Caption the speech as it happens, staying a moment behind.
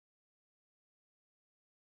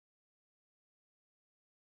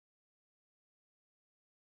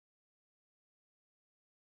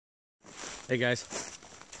Hey guys,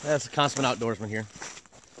 that's the Consummate Outdoorsman here.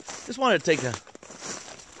 Just wanted to take a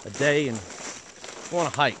day and go on a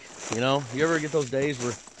hike. You know, you ever get those days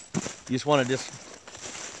where you just want to just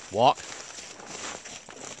walk?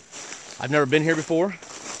 I've never been here before.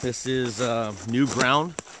 This is new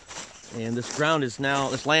ground, and this land is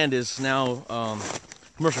now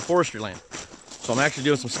commercial forestry land. So I'm actually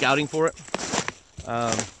doing some scouting for it.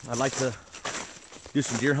 I'd like to do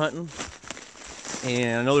some deer hunting.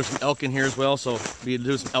 And I know there's some elk in here as well, so be able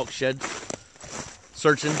to do some elk shed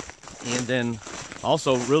searching. And then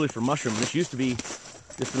also really for mushroom. This used to be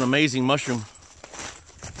just an amazing mushroom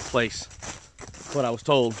place, what I was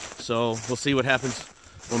told. So we'll see what happens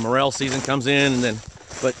when morel season comes in.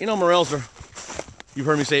 But you know, morels are, you've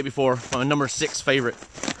heard me say it before, my number 6 favorite.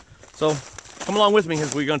 So come along with me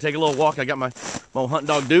as we're gonna take a little walk. I got my old hunting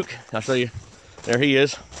dog Duke. I'll show you. There he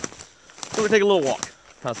is. So we're gonna take a little walk.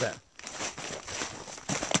 How's that?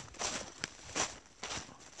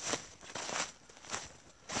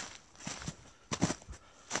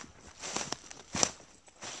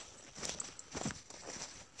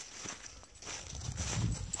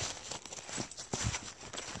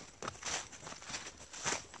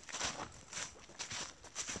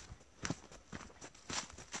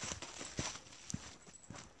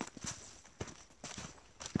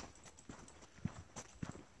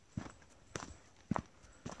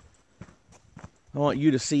 I want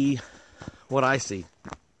you to see what I see.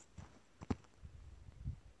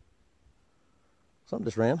 Something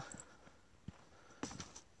just ran.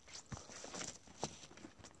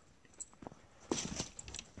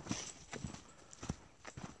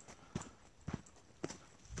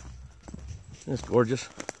 It's gorgeous.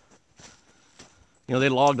 You know, they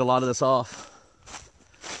logged a lot of this off.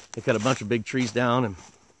 They cut a bunch of big trees down, and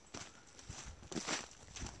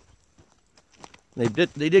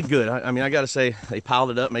they did good. I mean, I gotta say, they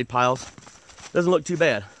piled it up, made piles. Doesn't look too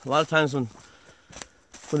bad. A lot of times when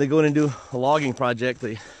they go in and do a logging project,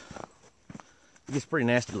 it gets pretty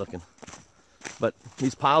nasty looking. But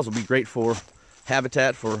these piles will be great for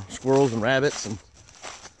habitat for squirrels and rabbits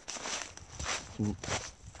and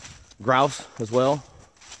grouse as well.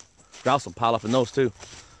 Grouse will pile up in those too.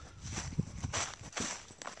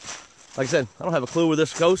 Like I said, I don't have a clue where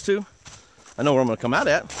this goes to. I know where I'm gonna come out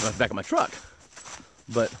at, the back of my truck.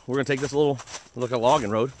 But we're gonna take this little look at logging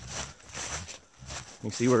road. You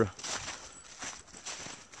can see where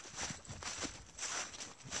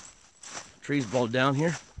trees blowed down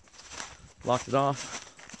here, locked it off.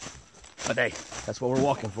 But hey, that's what we're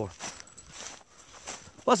walking for.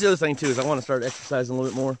 Plus the other thing too is I want to start exercising a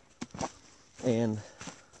little bit more, and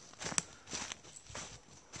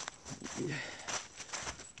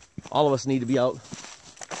all of us need to be out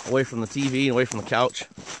away from the TV and away from the couch.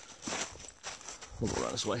 We'll go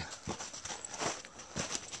around this way.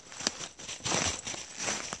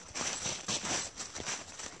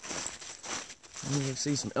 You can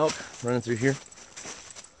see some elk running through here.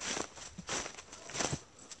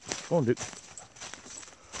 Come on, Duke.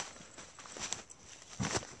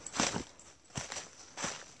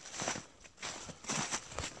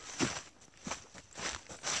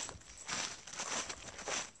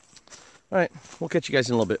 All right, we'll catch you guys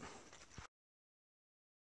in a little bit.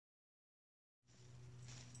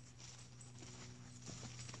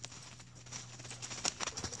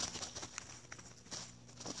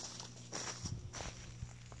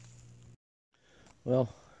 Well,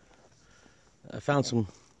 I found some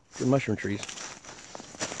good mushroom trees.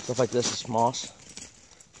 Stuff like this is moss.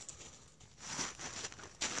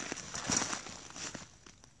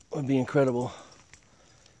 Would be incredible.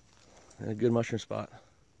 And a good mushroom spot.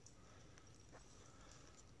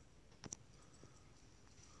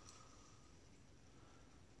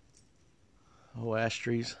 Oh, ash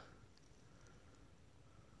trees.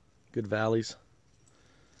 Good valleys.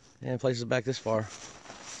 And places back this far.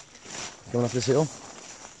 Going up this hill?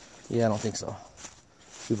 Yeah, I don't think so.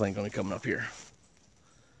 People ain't gonna be coming up here.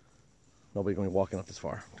 Nobody's gonna be walking up this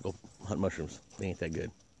far to go hunt mushrooms. They ain't that good.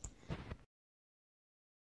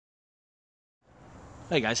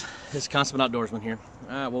 Hey guys, it's Consummate Outdoorsman here.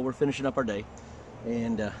 Well, we're finishing up our day,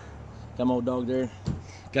 and got my old dog there.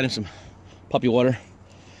 Got him some puppy water.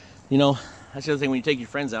 You know, that's the other thing when you take your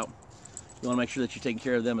friends out. You want to make sure that you're taking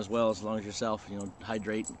care of them as well as long as yourself. You know,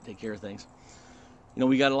 hydrate, and take care of things. You know,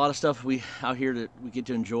 we got a lot of stuff out here that we get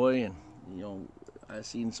to enjoy, and you know, I've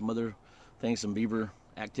seen some other things, some beaver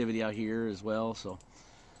activity out here as well. So,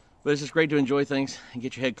 but it's just great to enjoy things and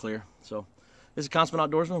get your head clear. So, this is Consummate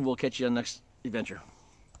Outdoorsman. We'll catch you on the next adventure.